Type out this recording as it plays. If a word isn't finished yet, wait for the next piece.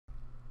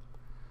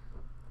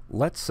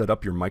Let's set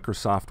up your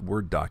Microsoft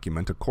Word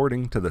document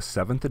according to the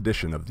 7th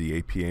edition of the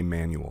APA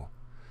manual.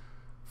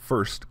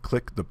 First,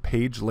 click the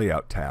Page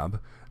Layout tab,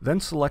 then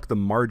select the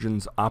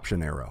Margins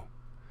option arrow.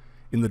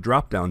 In the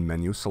drop-down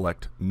menu,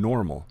 select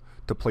Normal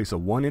to place a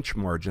 1-inch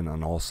margin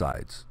on all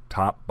sides,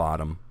 top,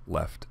 bottom,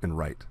 left, and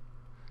right.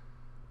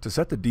 To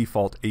set the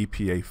default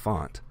APA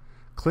font,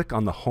 click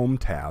on the Home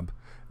tab,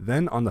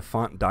 then on the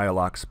Font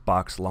Dialog's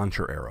box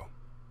launcher arrow.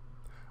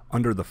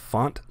 Under the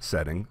Font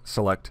setting,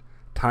 select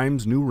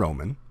Times New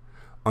Roman.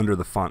 Under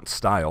the font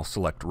style,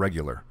 select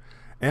Regular,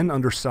 and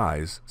under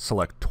size,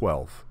 select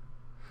 12.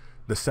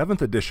 The 7th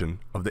edition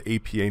of the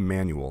APA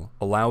manual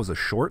allows a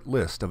short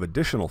list of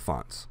additional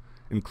fonts,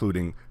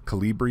 including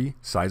Calibri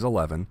size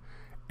 11,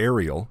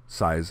 Arial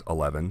size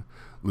 11,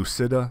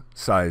 Lucida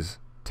size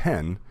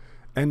 10,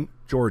 and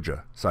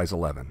Georgia size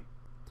 11.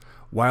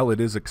 While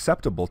it is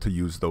acceptable to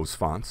use those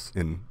fonts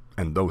and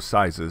those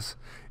sizes,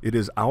 it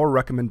is our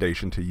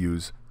recommendation to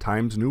use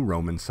Times New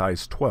Roman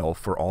size 12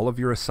 for all of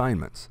your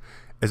assignments,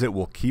 as it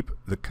will keep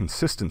the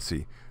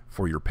consistency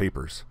for your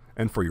papers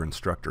and for your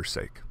instructor's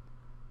sake.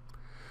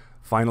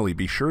 Finally,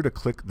 be sure to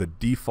click the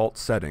default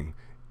setting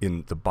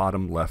in the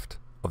bottom left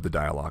of the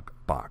dialog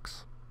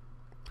box.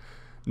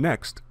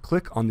 Next,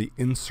 click on the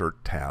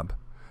Insert tab,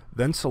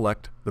 then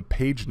select the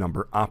Page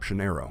Number option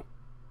arrow.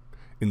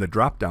 In the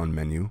drop-down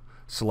menu,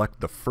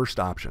 select the first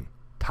option,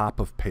 Top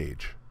of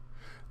Page,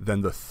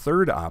 then the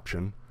third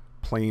option,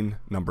 Plain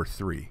Number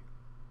 3.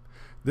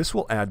 This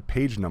will add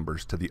page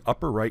numbers to the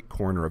upper right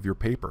corner of your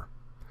paper.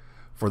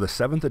 For the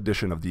 7th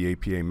edition of the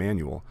APA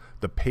manual,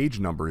 the page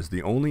number is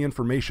the only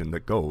information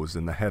that goes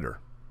in the header.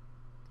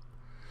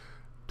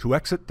 To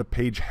exit the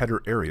page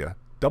header area,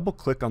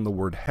 double-click on the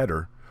word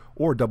Header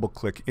or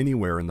double-click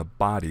anywhere in the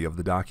body of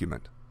the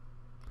document.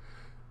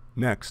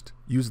 Next,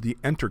 use the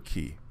Enter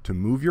key to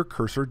move your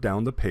cursor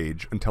down the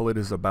page until it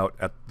is about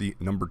at the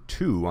number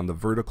 2 on the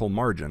vertical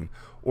margin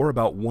or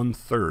about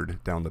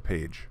 1/3 down the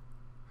page.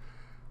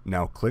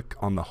 Now click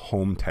on the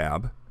Home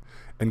tab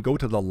and go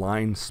to the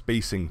Line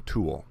Spacing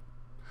tool.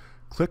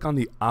 Click on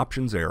the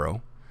Options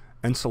arrow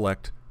and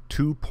select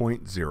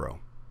 2.0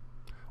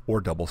 or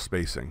double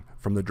spacing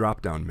from the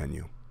drop-down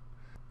menu.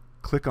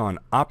 Click on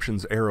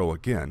Options arrow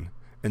again,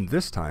 and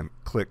this time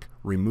click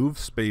Remove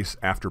Space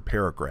After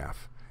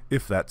Paragraph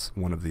if that's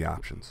one of the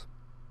options.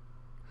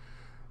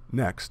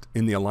 Next,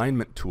 in the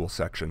Alignment tool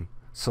section,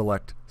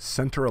 select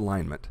Center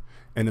Alignment,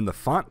 and in the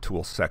Font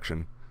tool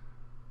section,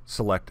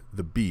 select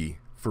the B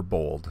for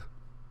bold.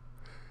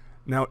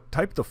 Now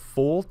type the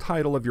full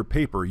title of your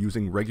paper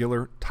using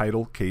regular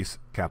title case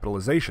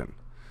capitalization,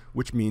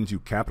 which means you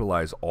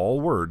capitalize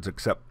all words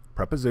except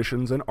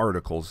prepositions and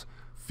articles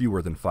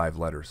fewer than 5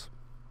 letters.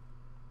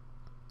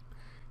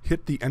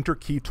 Hit the Enter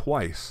key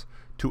twice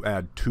to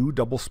add 2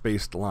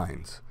 double-spaced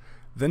lines,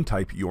 then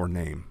type your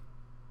name.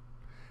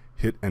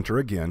 Hit Enter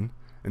again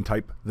and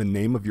type the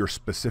name of your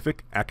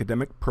specific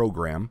academic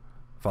program,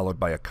 followed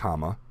by a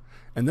comma,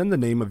 and then the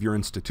name of your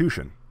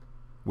institution,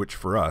 which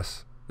for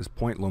us is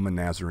Point Loma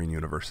Nazarene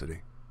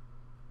University.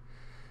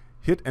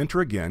 Hit Enter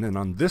again, and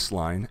on this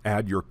line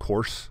add your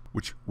course,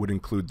 which would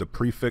include the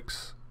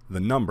prefix, the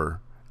number,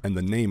 and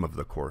the name of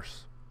the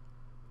course.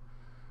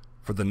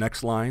 For the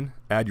next line,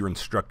 add your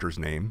instructor's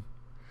name.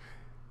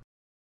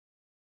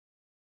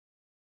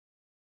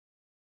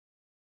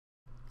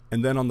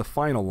 And then on the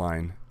final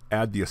line,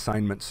 add the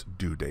assignment's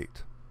due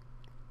date.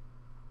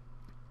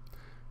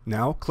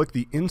 Now click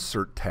the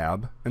Insert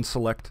tab and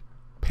select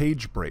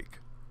Page Break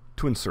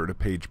to insert a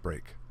page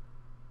break.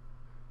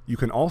 You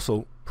can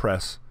also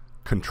press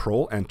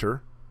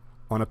Control-Enter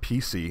on a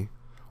PC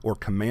or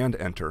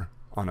Command-Enter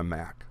on a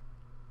Mac.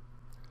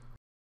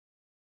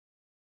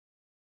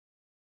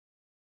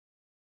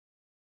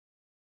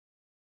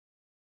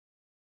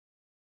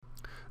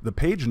 The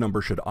page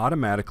number should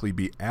automatically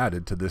be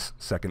added to this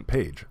second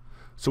page,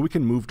 so we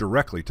can move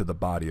directly to the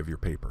body of your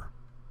paper.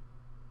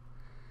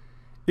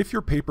 If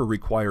your paper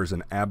requires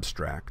an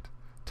abstract,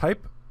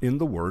 type in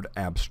the word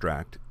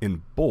abstract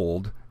in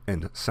bold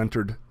and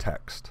centered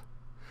text.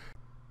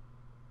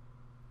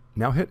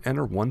 Now hit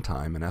Enter one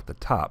time, and at the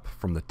top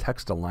from the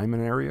text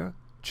alignment area,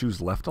 choose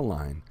Left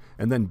Align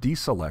and then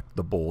deselect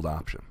the bold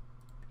option.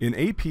 In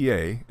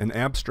APA, an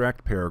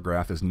abstract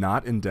paragraph is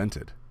not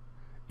indented.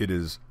 It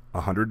is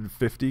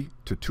 150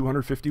 to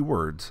 250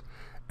 words,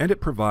 and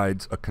it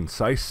provides a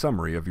concise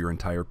summary of your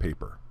entire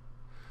paper.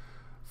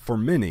 For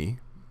many,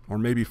 or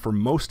maybe for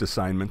most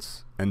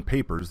assignments and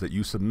papers that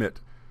you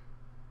submit,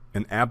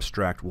 an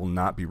abstract will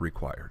not be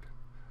required.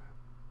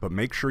 But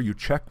make sure you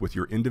check with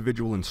your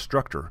individual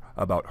instructor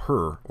about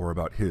her or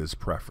about his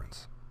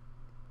preference.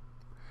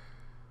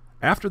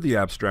 After the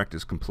abstract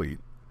is complete,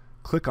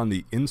 click on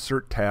the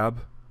Insert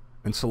tab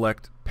and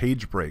select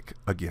Page Break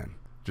again.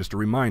 Just a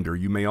reminder,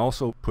 you may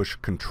also push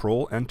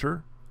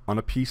Control-Enter on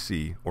a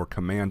PC or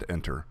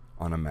Command-Enter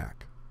on a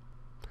Mac.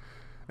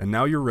 And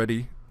now you're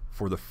ready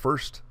for the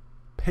first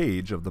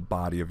page of the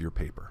body of your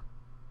paper.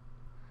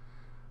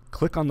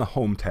 Click on the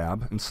Home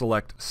tab and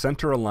select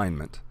Center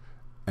Alignment,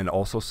 and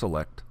also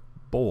select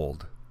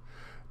Bold.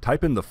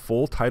 Type in the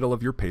full title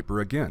of your paper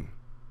again.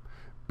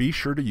 be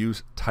sure to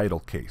use title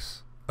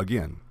case.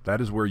 Again,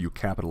 that is where you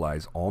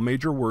capitalize all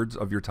major words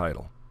of your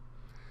title.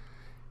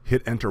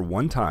 Hit Enter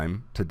one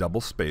time to double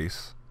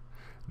space,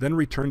 then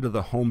return to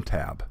the Home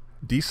tab.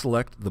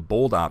 Deselect the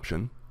bold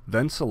option,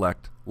 then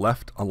select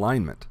Left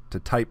Alignment to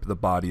type the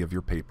body of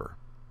your paper.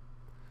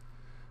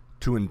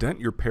 To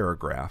indent your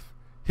paragraph,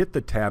 hit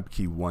the Tab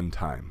key one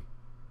time.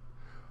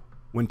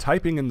 When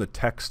typing in the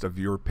text of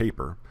your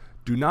paper,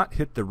 do not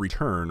hit the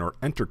Return or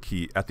Enter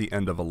key at the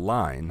end of a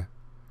line.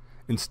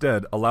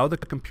 Instead, allow the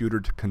computer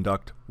to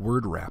conduct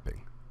word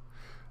wrapping.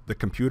 The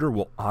computer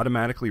will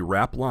automatically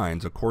wrap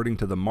lines according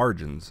to the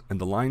margins and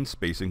the line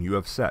spacing you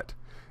have set,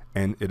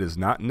 and it is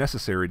not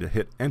necessary to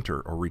hit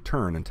Enter or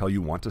Return until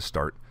you want to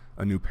start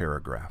a new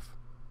paragraph.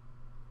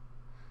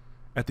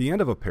 At the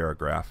end of a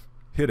paragraph,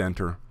 hit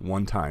Enter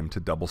one time to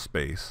double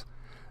space,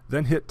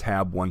 then hit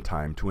Tab one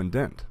time to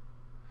indent.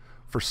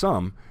 For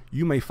some,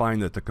 you may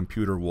find that the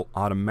computer will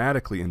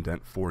automatically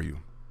indent for you.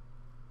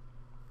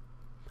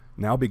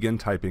 Now begin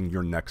typing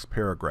your next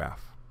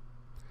paragraph.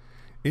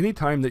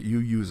 Anytime that you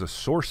use a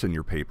source in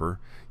your paper,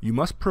 you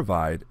must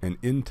provide an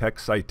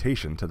in-text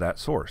citation to that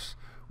source,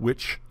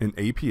 which in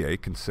APA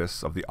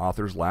consists of the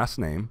author's last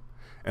name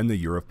and the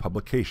year of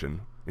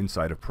publication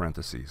inside of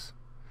parentheses.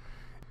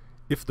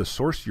 If the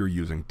source you're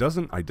using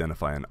doesn't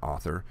identify an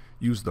author,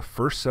 use the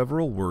first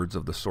several words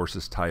of the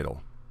source's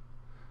title.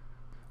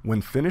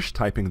 When finished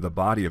typing the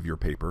body of your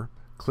paper,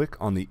 click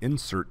on the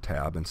Insert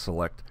tab and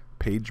select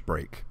Page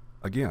Break.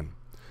 Again,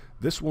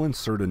 this will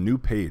insert a new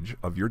page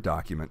of your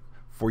document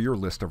for your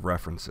list of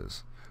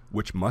references,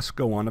 which must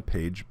go on a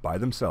page by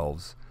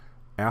themselves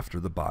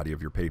after the body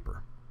of your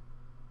paper.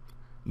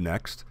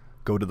 Next,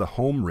 go to the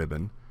Home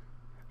ribbon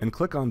and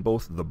click on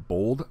both the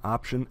Bold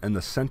option and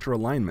the Center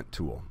Alignment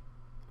tool.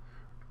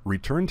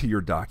 Return to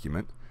your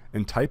document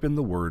and type in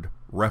the word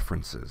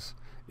References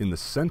in the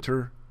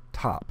center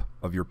top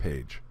of your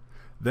page.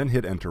 Then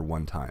hit Enter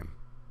one time.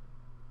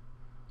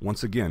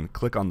 Once again,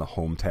 click on the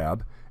Home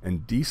tab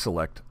and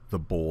deselect the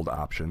Bold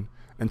option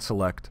and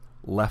select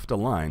Left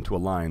Align to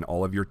align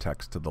all of your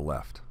text to the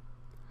left.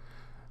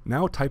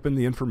 Now type in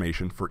the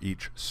information for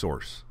each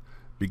source,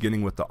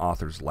 beginning with the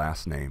author's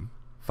last name,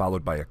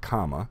 followed by a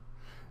comma,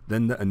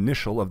 then the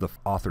initial of the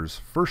author's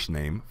first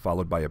name,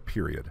 followed by a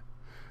period.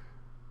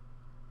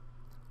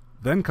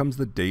 Then comes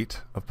the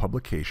date of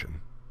publication,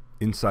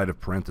 inside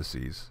of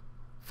parentheses,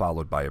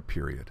 followed by a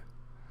period.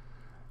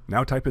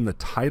 Now type in the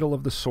title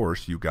of the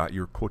source you got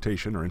your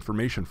quotation or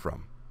information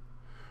from.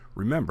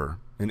 Remember,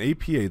 in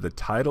APA, the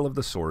title of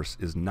the source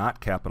is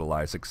not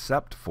capitalized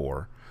except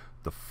for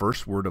the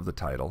first word of the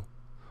title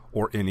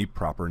or any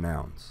proper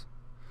nouns.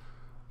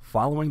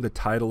 Following the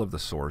title of the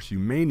source, you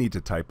may need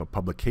to type a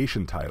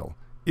publication title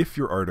if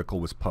your article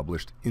was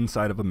published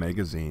inside of a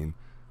magazine,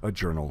 a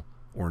journal,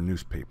 or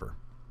newspaper.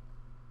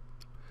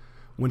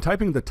 When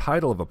typing the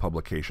title of a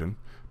publication,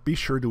 be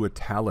sure to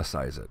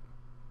italicize it.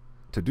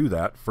 To do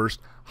that,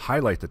 first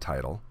highlight the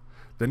title,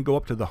 then go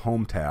up to the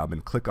Home tab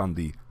and click on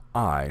the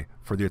I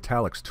for the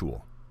italics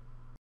tool.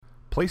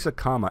 Place a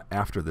comma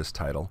after this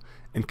title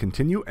and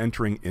continue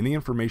entering any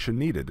information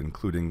needed,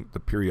 including the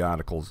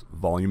periodical's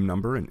volume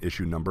number and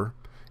issue number,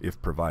 if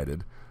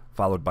provided,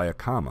 followed by a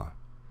comma,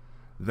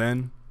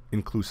 then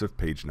inclusive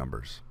page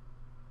numbers.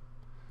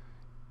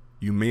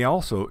 You may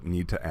also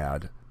need to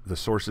add the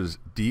source's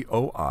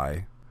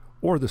DOI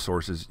or the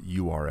source's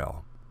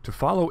URL. To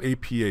follow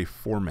APA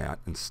format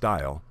and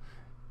style,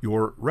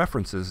 your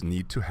references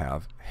need to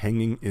have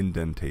hanging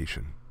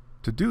indentation.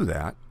 To do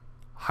that,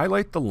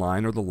 highlight the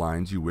line or the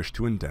lines you wish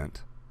to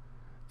indent,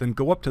 then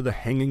go up to the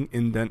hanging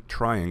indent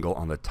triangle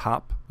on the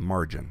top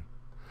margin.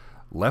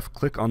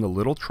 Left-click on the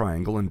little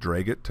triangle and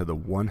drag it to the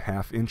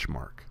 1/2 inch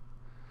mark.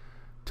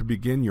 To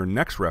begin your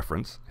next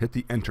reference, hit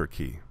the Enter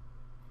key.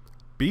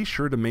 Be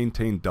sure to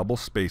maintain double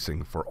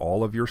spacing for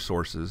all of your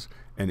sources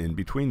and in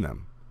between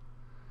them.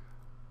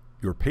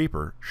 Your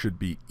paper should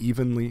be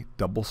evenly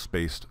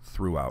double-spaced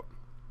throughout.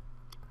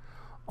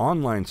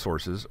 Online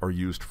sources are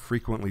used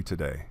frequently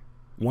today.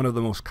 One of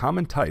the most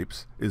common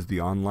types is the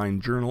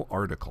online journal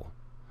article.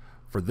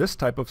 For this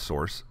type of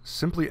source,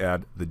 simply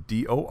add the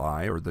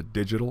DOI or the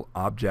Digital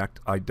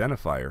Object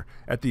Identifier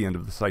at the end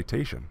of the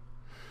citation.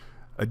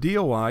 A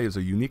DOI is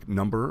a unique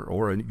number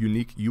or a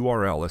unique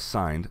URL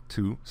assigned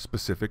to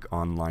specific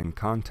online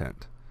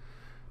content.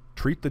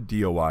 Treat the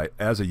DOI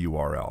as a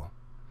URL.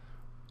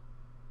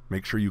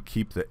 Make sure you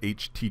keep the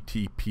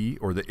HTTP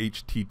or the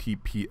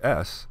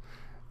HTTPS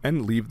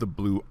and leave the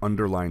blue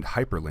underlined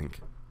hyperlink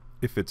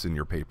if it's in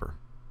your paper.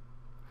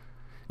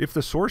 If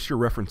the source you're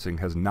referencing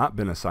has not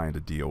been assigned a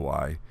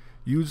DOI,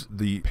 use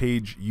the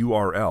page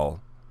URL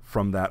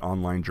from that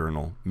online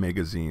journal,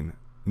 magazine,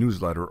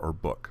 newsletter, or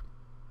book.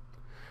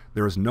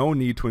 There is no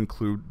need to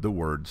include the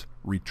words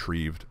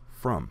retrieved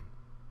from.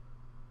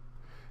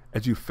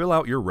 As you fill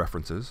out your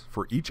references,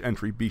 for each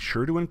entry be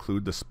sure to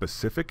include the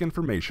specific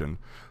information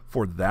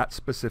for that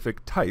specific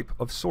type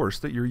of source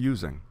that you're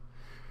using.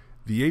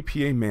 The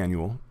APA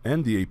manual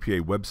and the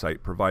APA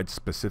website provide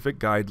specific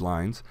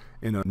guidelines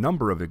in a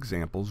number of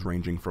examples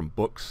ranging from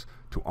books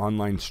to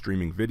online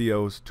streaming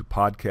videos, to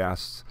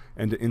podcasts,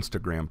 and to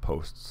Instagram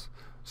posts.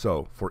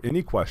 So, for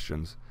any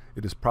questions,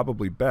 it is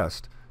probably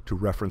best to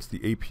reference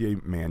the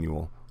APA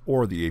manual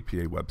or the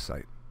APA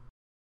website.